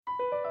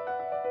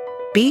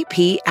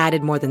BP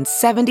added more than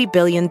 $70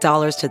 billion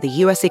to the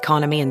U.S.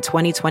 economy in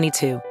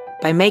 2022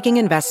 by making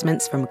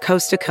investments from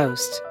coast to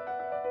coast.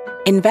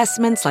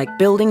 Investments like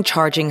building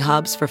charging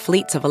hubs for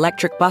fleets of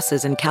electric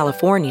buses in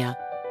California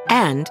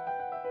and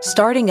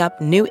starting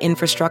up new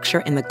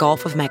infrastructure in the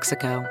Gulf of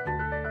Mexico.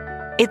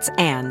 It's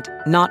and,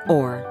 not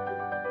or.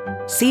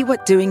 See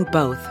what doing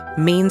both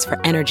means for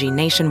energy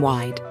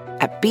nationwide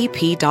at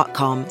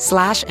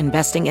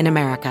bp.com/investing in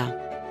America.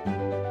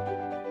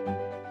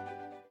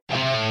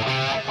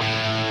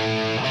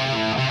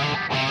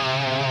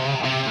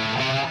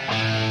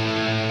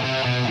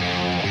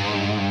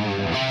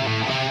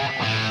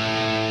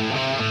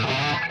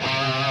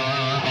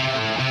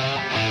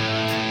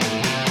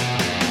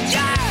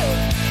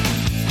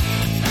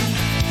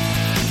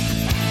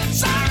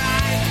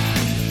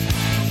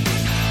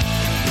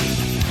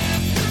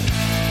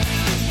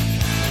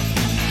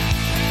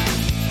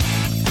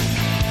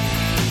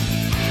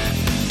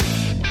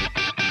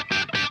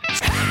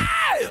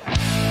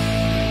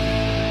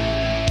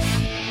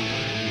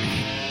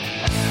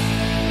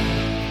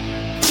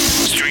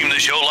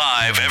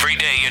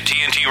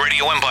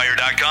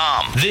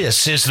 TNTRadioEmpire.com.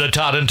 This is the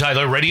Todd and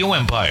Tyler Radio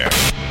Empire.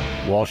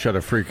 Walsh had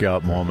a freak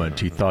out moment.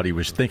 He thought he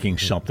was thinking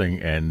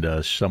something,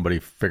 and somebody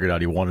figured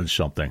out he wanted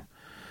something.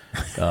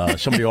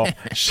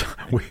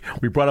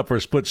 We brought up for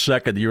a split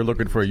second that you were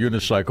looking for a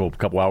unicycle a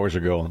couple hours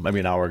ago, maybe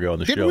an hour ago on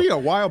the show. Didn't we, a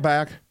while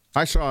back,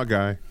 I saw a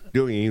guy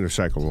doing a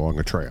unicycle along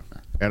a trail,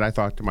 and I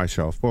thought to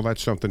myself, well,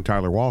 that's something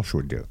Tyler Walsh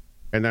would do.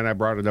 And then I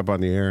brought it up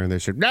on the air, and they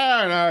said,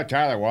 no,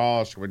 Tyler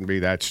Walsh wouldn't be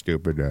that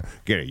stupid to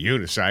get a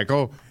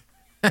unicycle.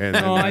 And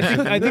then,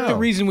 I think the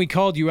reason we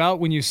called you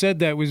out when you said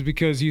that was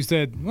because you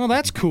said, well,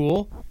 that's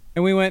cool.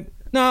 And we went,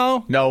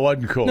 no. No, it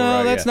wasn't cool. No,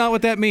 right, that's not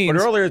what that means.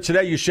 But earlier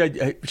today you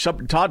said,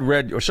 Todd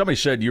read, or somebody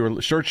said you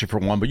were searching for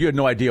one, but you had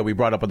no idea we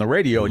brought up on the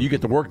radio, and you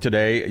get to work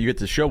today, you get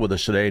to show with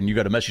us today, and you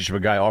got a message from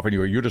a guy offering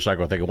you a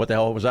unicycle, thinking, what the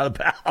hell was that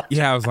about?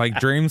 Yeah, I was like,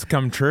 dreams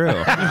come true.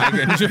 No,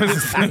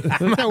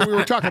 we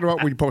were talking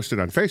about what you posted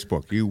on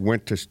Facebook. You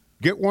went to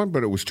get one,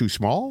 but it was too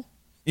small?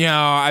 You know,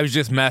 I was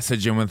just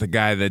messaging with the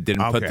guy that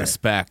didn't put the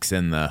specs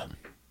in the...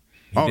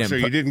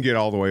 You didn't get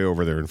all the way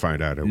over there and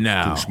find out it was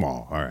too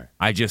small. All right.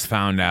 I just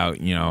found out,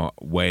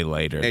 way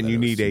later. And you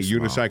need a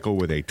unicycle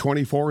with a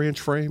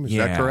 24-inch frame? Is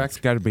that correct?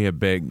 It's got to be a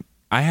big...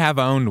 I have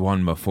owned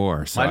one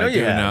before, so I know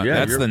you have. Yeah,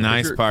 that's the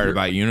nice part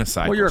about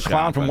unicycle. Well, you're a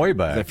clown from way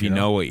back. If you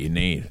know what you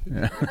need.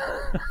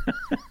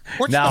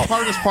 What's the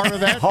hardest part of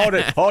that?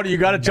 Hold it. You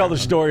got to tell the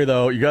story,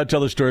 though. You got to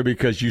tell the story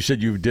because you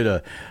said you did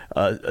a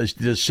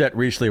set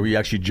recently where you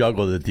actually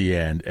juggled at the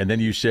end. And then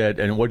you said,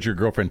 and what'd your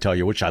girlfriend tell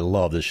you, which I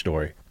love this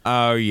story.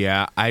 Oh,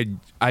 yeah.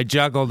 I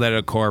juggled at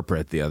a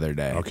corporate the other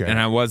day. Okay. And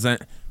I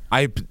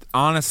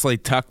honestly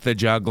tucked the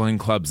juggling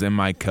clubs in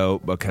my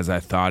coat because I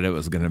thought it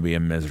was going to be a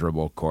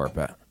miserable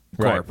corporate.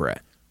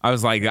 I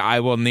was like,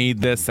 I will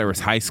need this. There was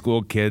high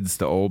school kids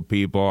to old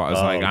people. I was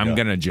I'm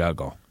going to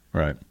juggle.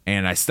 Right.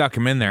 And I stuck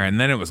them in there,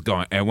 and then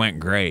it went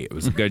great. It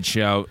was a good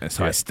show, and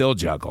so I still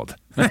juggled.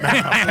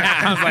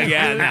 I was like,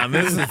 now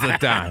this is the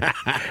time.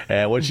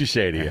 And what'd she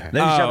say to you? Then you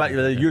said about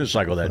the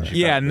unicycle then.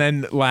 And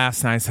then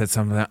last night I said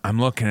something,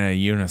 I'm looking at a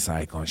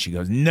unicycle, and she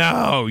goes,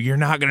 no, you're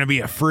not going to be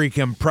a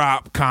freaking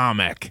prop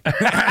comic.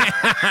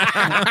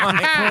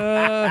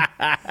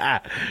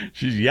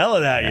 She's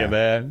yelling at you,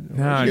 man.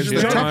 No, is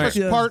the toughest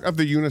part of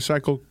the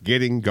unicycle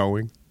getting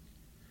going?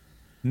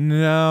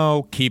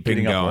 No,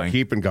 keeping going.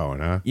 Keeping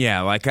going, huh?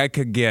 Yeah, like I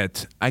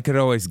could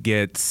always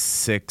get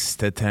 6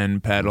 to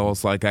 10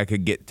 pedals. Like I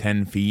could get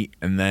 10 feet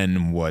and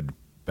then would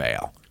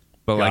bail.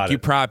 But you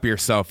prop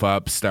yourself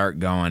up, start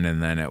going,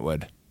 and then it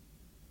would.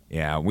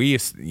 Yeah,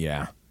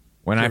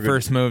 When I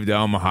first moved to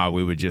Omaha,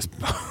 we would just...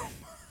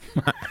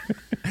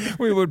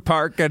 we would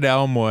park at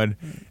Elmwood,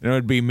 and it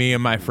would be me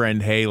and my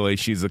friend Haley.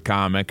 She's a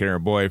comic, and her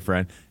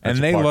boyfriend, and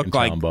they look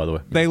like by the way.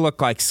 They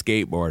look like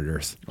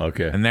skateboarders.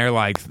 Okay, and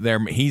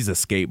he's a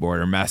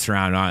skateboarder, mess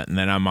around on it, and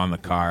then I'm on the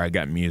car. I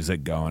got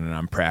music going, and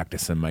I'm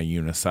practicing my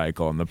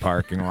unicycle in the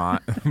parking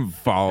lot,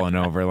 falling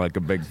over like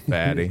a big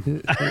fatty.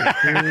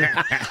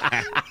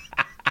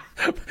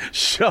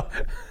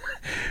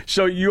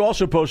 So you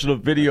also posted a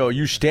video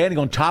you standing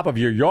on top of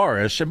your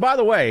Yaris. And by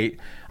the way,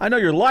 I know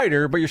you're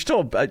lighter, but you're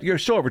still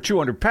over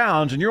 200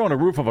 pounds, and you're on the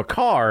roof of a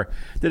car.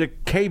 Did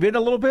it cave in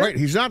a little bit? Right,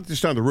 he's not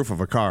just on the roof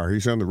of a car.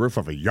 He's on the roof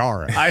of a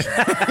Yaris.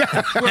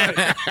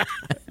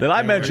 Then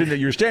I mentioned that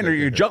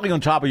you're juggling on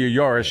top of your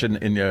Yaris,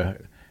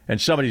 and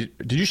somebody,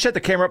 did you set the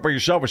camera up by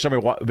yourself or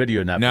somebody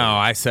videoing that? No,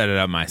 I set it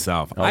up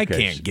myself. Okay. I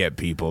can't get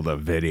people to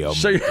video me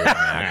doing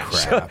that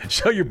crap.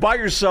 So you're by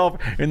yourself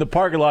in the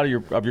parking lot of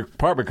your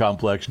apartment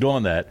complex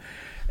doing that,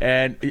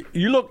 and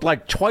you look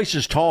like twice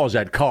as tall as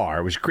that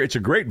car. It's a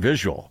great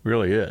visual, it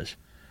really is.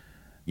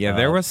 Yeah,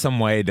 there was some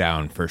way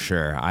down for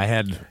sure.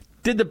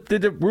 Did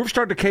the roof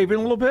start to cave in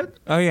a little bit?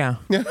 Oh, yeah.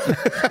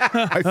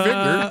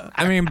 I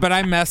figured. But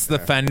I messed the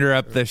fender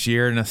up this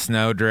year in a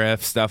snow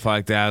drift, stuff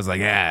like that. I was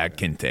like, it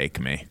can take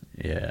me.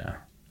 Yeah.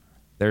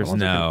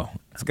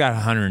 It's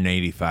got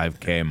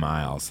 185K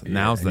miles. Yeah,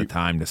 Now's the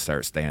time to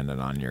start standing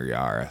on your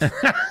Yaris.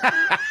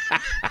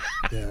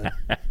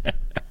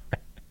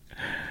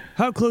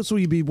 How close will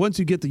you be once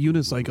you get the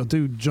unicycle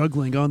to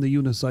juggling on the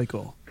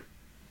unicycle?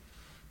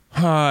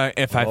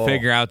 If I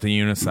figure out the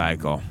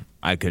unicycle,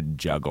 I could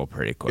juggle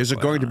pretty quickly. Is it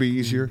going to be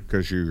easier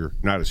because you're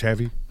not as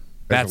heavy?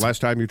 That's the last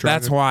time you tried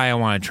That's it? why I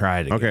want to try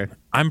it again. Okay.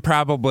 I'm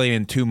probably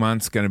in 2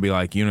 months going to be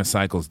like,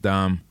 unicycle's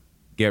dumb,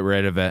 get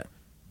rid of it.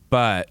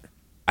 But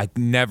I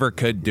never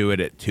could do it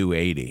at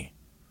 280.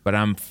 But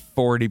I'm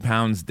 40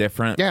 pounds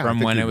different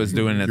from when it was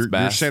doing its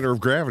best. Your center of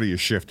gravity is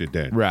shifted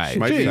then. Right.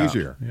 Might be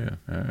easier.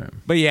 Yeah.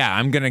 But yeah,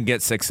 I'm going to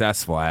get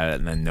successful at it,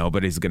 and then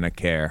nobody's going to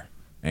care.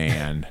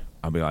 And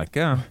I'll be like,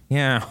 oh,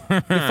 yeah.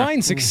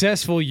 Define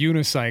successful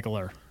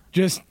unicycler.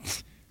 Just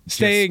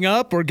staying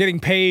up or getting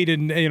paid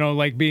and,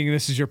 like being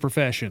this is your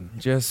profession?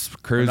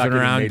 Just cruising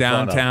around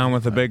downtown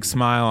with a big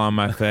smile on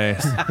my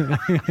face.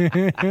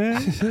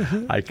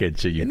 I could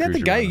see you. Isn't that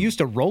the guy who used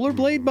to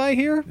rollerblade by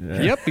here?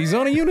 Yeah. Yep, he's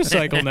on a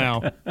unicycle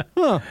now.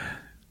 Huh.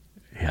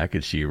 Yeah, I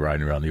could see you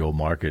riding around the old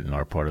market in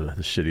our part of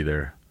the city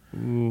there.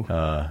 Some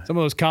of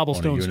those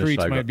cobblestone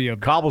streets might be a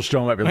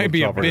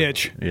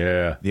bitch.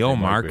 Yeah, the old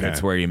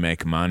market's where you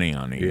make money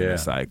on a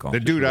unicycle. The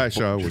dude I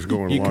saw was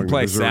going you along can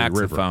play the Missouri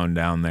saxophone River.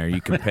 down there. You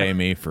can pay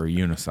me for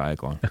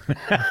unicycling.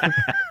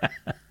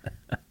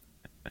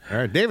 All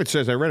right, David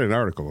says, I read an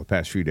article the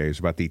past few days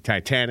about the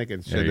Titanic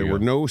and said there were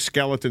no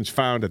skeletons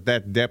found at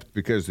that depth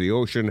because the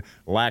ocean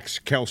lacks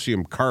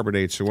calcium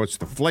carbonate. So once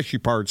the fleshy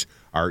parts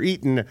are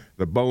eaten,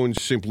 the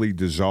bones simply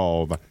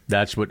dissolve.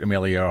 That's what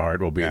Amelia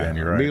Earhart will be then,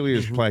 you're right.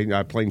 Amelia's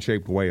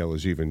plane-shaped whale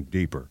is even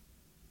deeper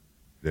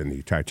than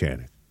the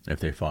Titanic.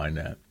 If they find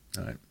that.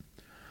 All right.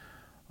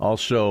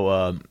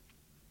 Also,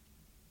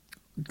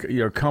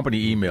 your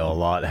company email a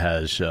lot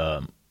has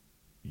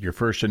your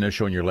first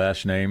initial and your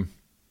last name.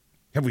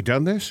 Have we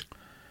done this?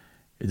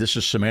 This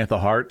is Samantha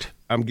Hart.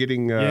 I'm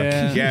getting,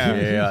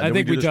 yeah. I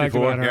think we talked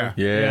about her.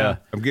 Yeah.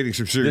 I'm getting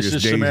some serious This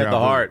is deja Samantha vu.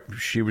 Hart.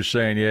 She was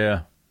saying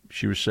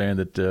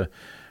that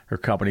her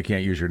company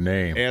can't use her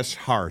name. S.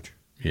 Hart.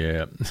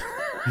 Yeah.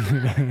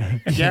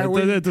 Yeah,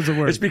 that doesn't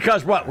work. It's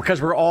because what? Because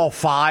we're all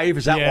 5?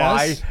 Is that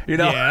why?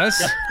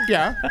 Yes.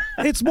 Yeah.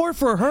 It's more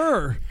for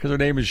her. Because her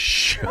name is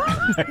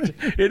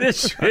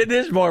It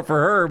is more for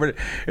her, but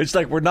it's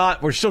like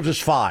we're still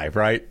just 5,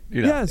 right?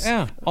 Yes.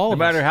 Yeah. All No of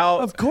matter us. how,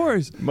 Of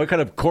course. what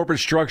kind of corporate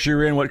structure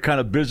you're in, what kind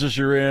of business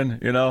you're in,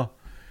 Well,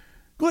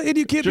 and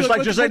you can't Just be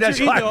like- just like what's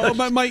your that's email?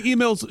 why- My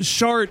email's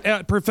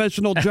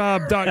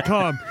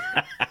shart@professionaljob.com.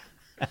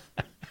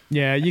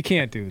 Yeah, you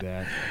can't do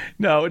that.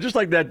 No, just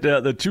like that.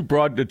 The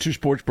two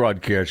sports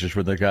broadcasters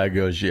where the guy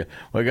goes, you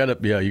got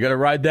to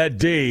ride that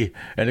D,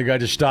 and the guy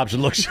just stops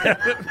and looks at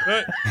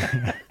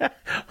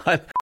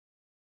it.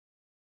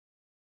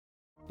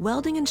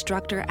 Welding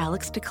instructor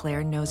Alex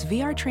DeClaire knows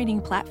VR training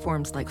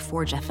platforms like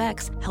Forge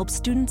FX help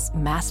students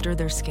master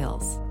their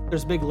skills.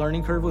 There's a big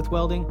learning curve with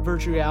welding.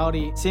 Virtual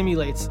reality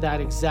simulates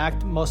that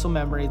exact muscle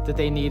memory that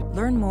they need.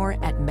 Learn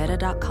more at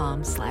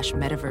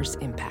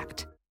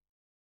meta.com/metaverseimpact.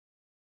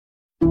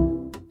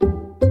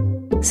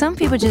 Some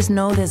people just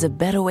know there's a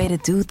better way to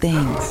do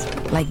things,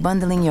 like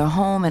bundling your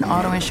home and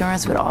auto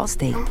insurance with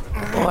Allstate,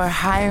 or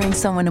hiring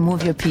someone to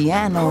move your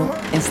piano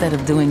instead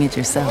of doing it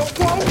yourself.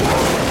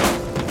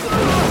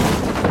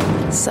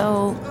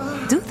 So,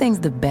 do things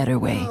the better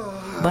way.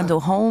 Bundle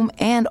home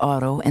and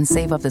auto and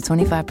save up to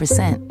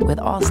 25% with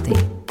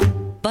Allstate.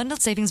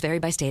 Bundled savings vary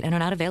by state and are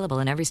not available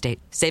in every state.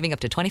 Saving up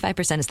to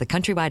 25% is the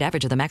countrywide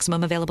average of the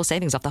maximum available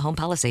savings off the home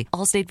policy.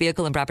 Allstate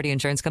Vehicle and Property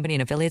Insurance Company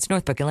and affiliates,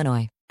 Northbrook,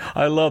 Illinois.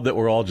 I love that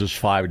we're all just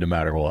 5 no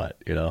matter what,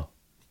 Yeah,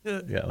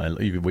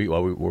 and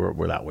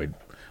we're that way.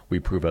 We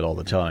prove it all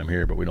the time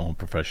here, but we don't have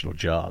professional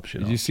jobs,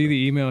 Did you see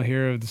the email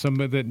here of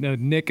somebody that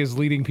Nick is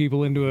leading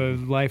people into a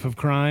life of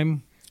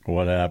crime?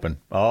 What happened?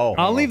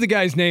 I'll leave the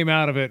guy's name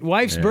out of it.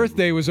 Wife's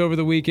birthday was over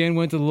the weekend.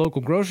 Went to the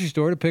local grocery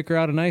store to pick her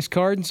out a nice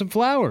card and some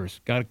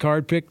flowers. Got a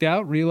card picked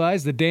out.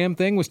 Realized the damn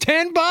thing was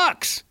 $10.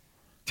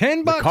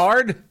 $10. The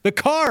card? The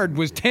card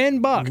was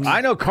 $10. I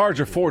know cards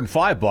are $4 and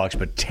 $5,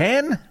 but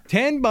 10?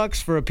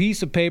 $10 for a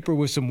piece of paper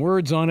with some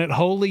words on it.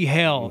 Holy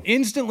hell.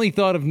 Instantly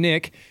thought of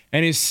Nick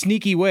and his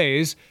sneaky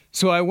ways.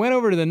 So I went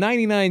over to the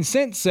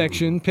 99-cent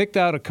section, picked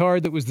out a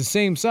card that was the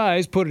same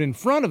size, put it in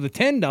front of the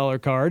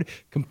 $10 card,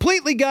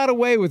 completely got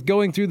away with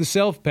going through the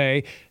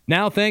self-pay.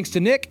 Now, thanks to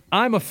Nick,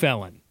 I'm a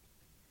felon.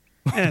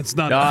 It's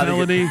not a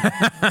felony.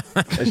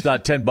 It's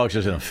not $10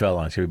 isn't a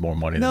felon. It's going to be more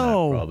money than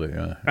that, probably.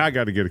 Yeah. I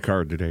got to get a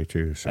card today,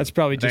 too. So. That's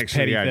probably just Thanks for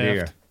petty the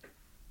idea. theft.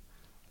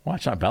 Well,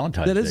 it's not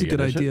Valentine's Day. That is a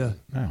good idea.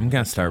 I'm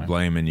going to start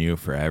blaming you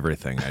for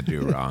everything I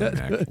do wrong, Nick.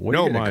 I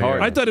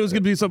thought it was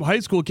going to be some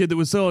high school kid that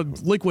was selling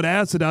liquid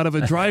acid out of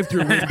a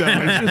drive-through window.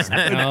 It's just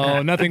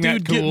No, nothing that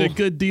dude cool. getting a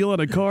good deal on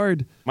a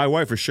card. My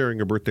wife is sharing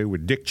her birthday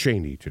with Dick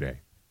Cheney today.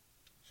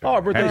 Oh,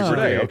 our birthday's Happy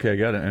today. birthday, Okay,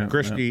 got it. Yeah,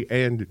 Christy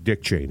and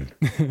Dick Cheney.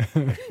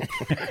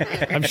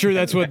 I'm sure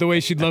that's the way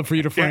she'd love for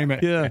you to frame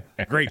it. Yeah.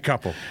 Great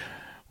couple.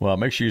 Well,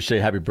 make sure you say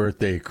happy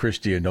birthday,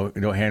 Christy, and don't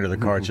hand her the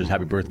card that says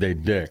happy birthday,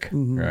 Dick.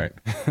 Right?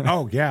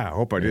 Oh, yeah. I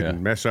hope I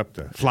didn't mess up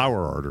the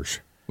flower orders.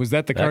 Was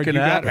that the That card can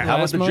you happen. got How about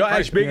last the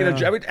month? Speaking of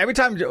every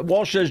time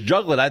Walsh says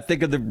juggling, I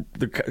think of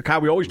the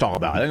kind we always talk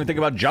about. I don't even think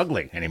about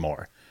juggling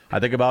anymore. I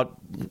think about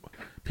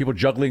people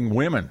juggling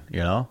women, you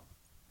know?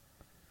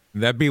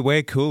 That'd be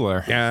way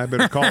cooler. Yeah, I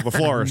better call the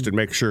florist and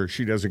make sure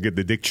she doesn't get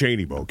the Dick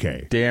Cheney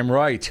bouquet. Damn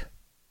right.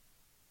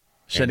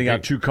 Sending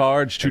out 2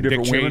 cards, 2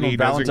 different Dick women Cheney on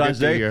Valentine's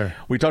Day. the,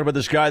 We talked about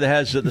this guy that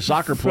has the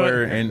soccer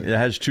player and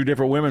has 2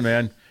 different women,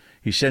 man.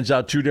 He sends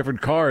out 2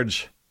 different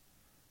cards.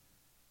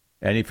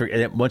 And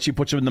once he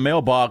puts them in the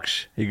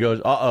mailbox, he goes,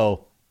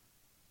 "Uh-oh.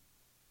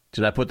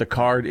 Did I put the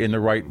card in the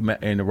right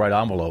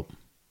envelope?"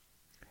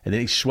 And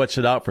then he sweats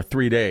it out for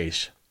 3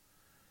 days.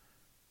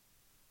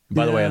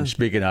 By the way, I'm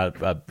speaking out.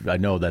 I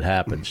know that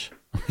happens.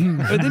 And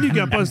then you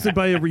got busted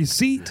by a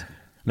receipt.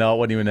 No, it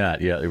wasn't even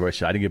that. Yeah, I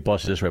didn't get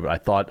busted this way, but I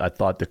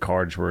thought the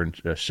cards were in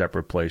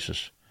separate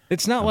places.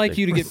 It's not like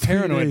you to get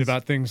paranoid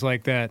about things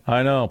like that.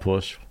 I know,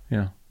 Puss.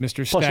 Yeah,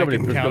 Mr.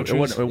 Stacking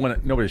couches.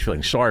 Nobody's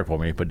feeling sorry for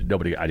me, but I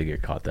didn't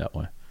get caught that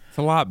way. It's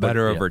a lot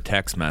better over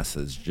text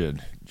message.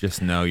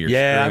 Just know you're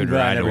screwed I'm glad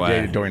right I never away.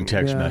 dated during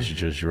text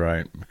messages. You're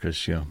right,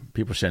 because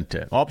people sent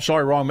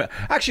sorry, wrong.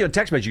 Actually, on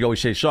text message you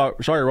always say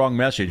sorry, wrong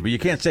message, but you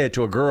can't say it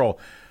to a girl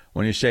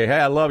when you say, "Hey,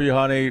 I love you,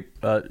 honey.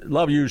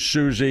 Love you,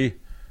 Susie,"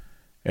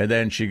 and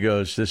then she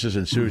goes, "This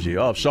isn't Susie."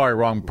 Oh, sorry,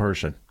 wrong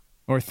person.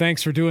 Or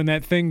thanks for doing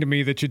that thing to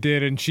me that you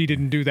did, and she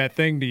didn't do that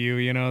thing to you.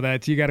 You know,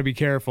 that you got to be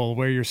careful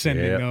where you're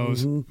sending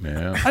those.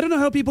 Yeah. I don't know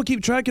how people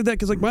keep track of that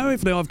because, like, my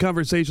wife and I have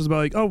conversations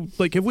about,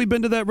 like, have we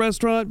been to that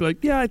restaurant? Be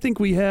like, yeah, I think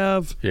we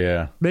have.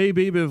 Yeah.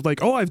 Maybe, but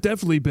like, I've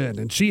definitely been,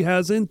 and she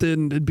hasn't,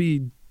 then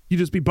you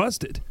just be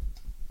busted.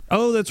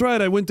 Oh, that's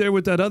right, I went there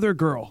with that other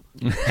girl.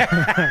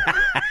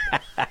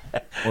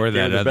 Or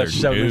that other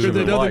dude. Or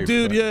that other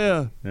dude,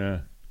 yeah. Yeah.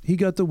 He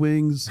got the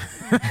wings.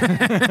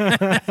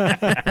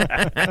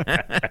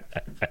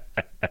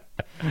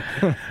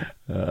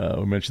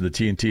 We mentioned the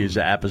TNT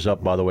app is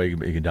up, by the way. You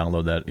can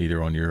download that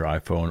either on your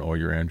iPhone or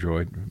your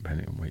Android,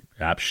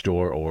 App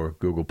Store or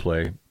Google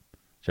Play. Is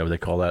that what they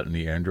call that in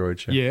the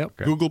Androids? Yeah.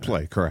 Okay. Google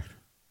Play, correct.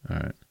 All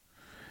right.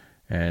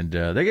 And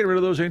they get rid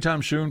of those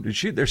anytime soon.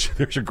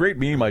 There's a great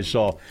meme I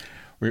saw.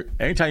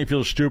 Anytime you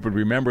feel stupid,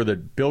 remember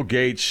that Bill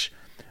Gates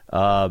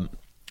and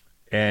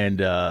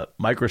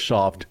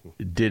Microsoft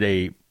did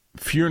a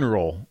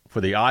funeral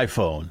for the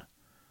iPhone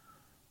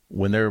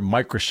when their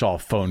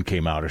Microsoft phone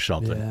came out or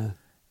something. Yeah.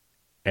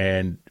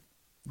 And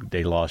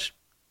they lost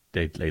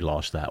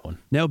that one.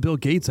 Now Bill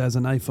Gates has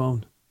an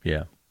iPhone.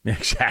 Yeah,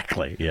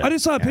 exactly. Yeah. I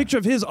just saw a picture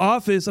of his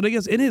office, and I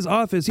guess in his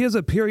office he has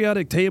a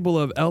periodic table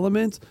of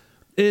elements,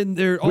 and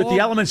they're with the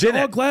elements in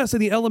all it. Glass,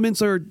 and the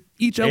elements are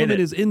each element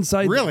is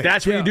inside. Really?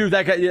 That's what you do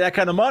that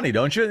kind of money,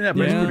 don't you? That's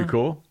pretty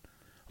cool.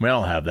 I mean, I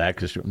don't have that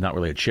because it's not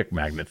really a chick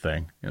magnet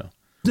thing,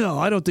 No,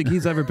 I don't think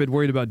he's ever been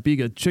worried about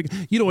being a chick.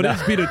 You know what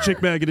else being a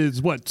chick magnet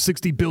is? What,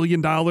 $60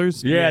 billion?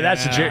 Yeah,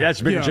 that's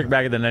a bigger chick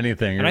magnet than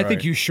anything. And I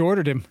think you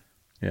shorted him.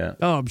 Yeah.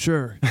 Oh, I'm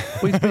sure.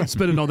 Well, he's been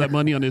spending all that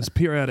money on his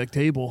periodic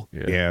table.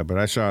 Yeah, but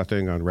I saw a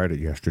thing on Reddit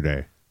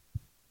yesterday,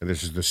 and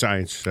this is the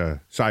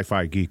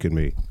sci-fi geek in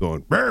me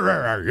going, "Rah,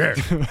 rah, rah, yeah."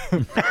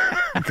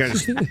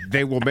 Because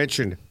they will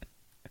mention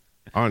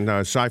on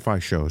sci-fi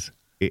shows,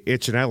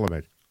 it's an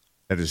element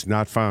that is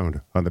not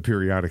found on the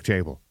periodic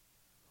table.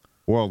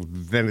 Well,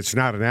 then it's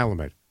not an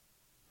element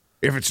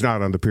if it's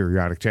not on the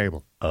periodic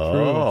table.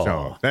 Oh.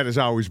 So that has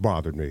always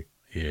bothered me.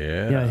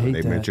 Yeah. I hate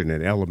They that. mention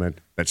an element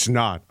that's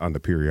not on the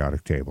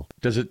periodic table.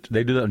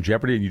 They do that on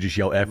Jeopardy and you just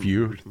yell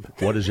F-U?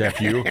 What is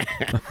F-U?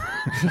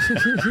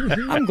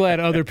 I'm glad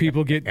other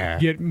people get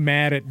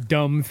mad at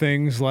dumb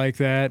things like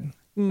that.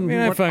 I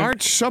mean,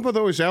 Aren't some of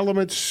those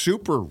elements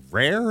super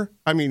rare?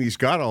 I mean, he's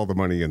got all the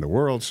money in the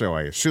world, so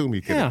I assume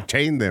he can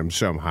obtain them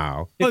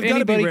somehow. If it's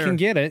gotta be anybody rare. can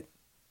get it.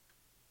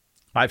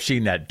 I've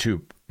seen that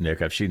too,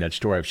 Nick. I've seen that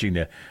story. I've seen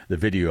the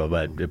video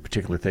of the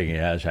particular thing he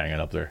has hanging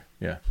up there.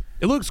 Yeah.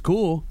 It looks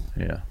cool.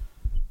 Yeah.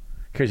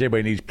 In case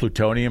anybody needs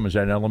plutonium, is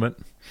that an element?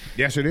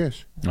 Yes, it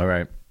is. All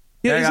right.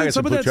 Yeah, I isn't got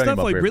some of that plutonium stuff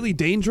up like here. really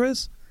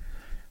dangerous?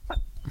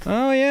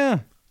 Oh yeah.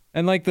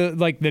 And like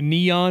the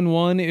neon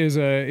one is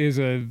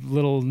a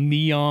little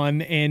neon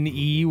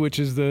NE, which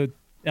is the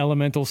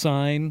elemental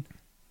sign.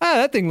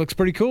 That thing looks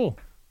pretty cool.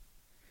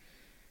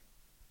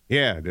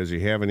 Yeah. Does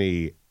he have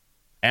any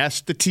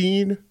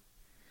astatine?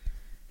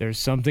 There's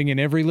something in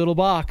every little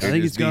box. I think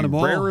It he's is got the them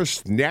all.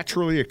 rarest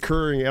naturally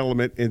occurring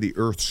element in the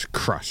Earth's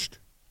crust.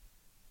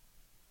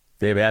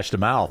 They've asked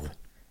him out.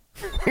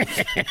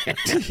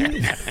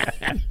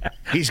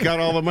 He's got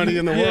all the money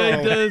in the world. Yeah,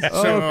 he does.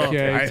 So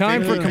Okay, I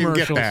time think for he can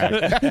get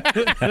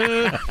commercials.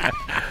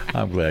 that.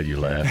 I'm glad you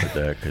laughed at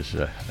that because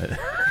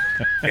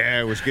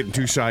Yeah, it was getting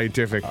too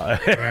scientific.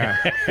 Yeah.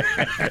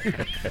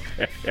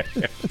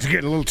 It's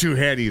getting a little too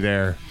heady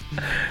there.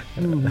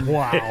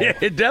 Wow.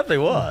 it definitely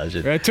was.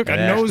 I took a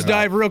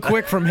nosedive real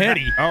quick from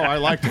Hetty. Oh, I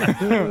liked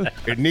it.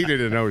 It needed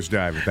a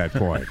nosedive at that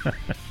point.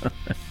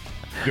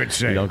 Good You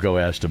save. don't go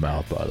ask him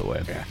out, by the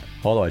way. Yeah.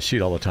 Although I see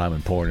it all the time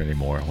in porn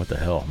anymore. What the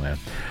hell, man?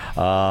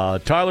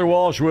 Tyler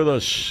Walsh with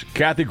us.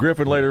 Kathy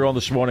Griffin later on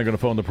this morning going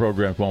to phone the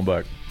program. Come on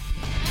back.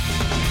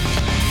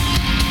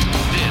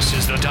 This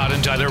is the Todd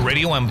and Tyler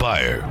Radio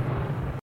Empire.